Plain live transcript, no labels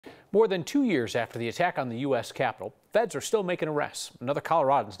More than 2 years after the attack on the U.S. Capitol, feds are still making arrests. Another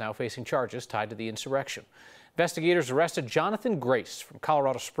Coloradan is now facing charges tied to the insurrection. Investigators arrested Jonathan Grace from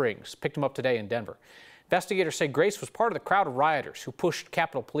Colorado Springs, picked him up today in Denver. Investigators say Grace was part of the crowd of rioters who pushed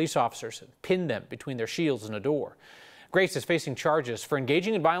Capitol police officers and pinned them between their shields and a door. Grace is facing charges for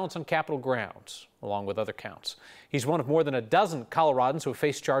engaging in violence on Capitol grounds, along with other counts. He's one of more than a dozen Coloradans who have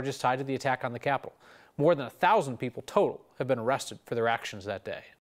faced charges tied to the attack on the Capitol. More than 1,000 people total have been arrested for their actions that day.